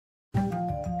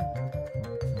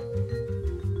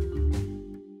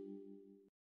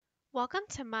Welcome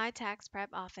to My Tax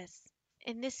Prep Office.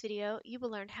 In this video, you will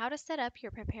learn how to set up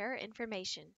your preparer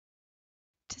information.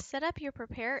 To set up your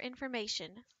preparer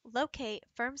information, locate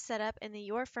Firm Setup in the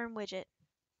Your Firm widget,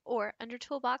 or under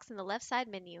Toolbox in the left side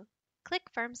menu, click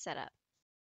Firm Setup.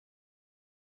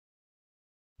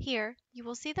 Here, you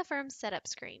will see the Firm Setup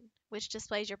screen, which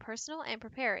displays your personal and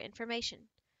preparer information.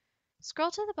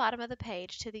 Scroll to the bottom of the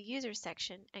page to the Users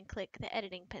section and click the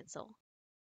editing pencil.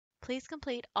 Please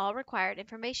complete all required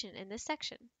information in this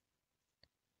section.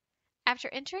 After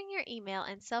entering your email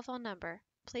and cell phone number,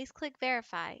 please click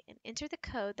Verify and enter the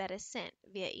code that is sent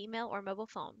via email or mobile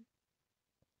phone.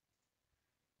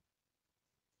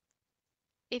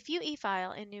 If you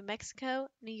e-file in New Mexico,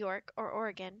 New York, or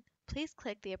Oregon, please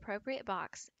click the appropriate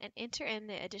box and enter in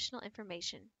the additional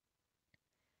information.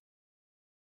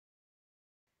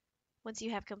 Once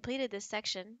you have completed this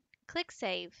section, click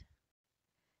Save.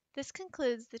 This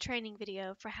concludes the training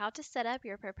video for how to set up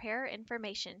your preparer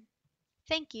information.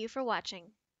 Thank you for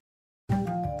watching.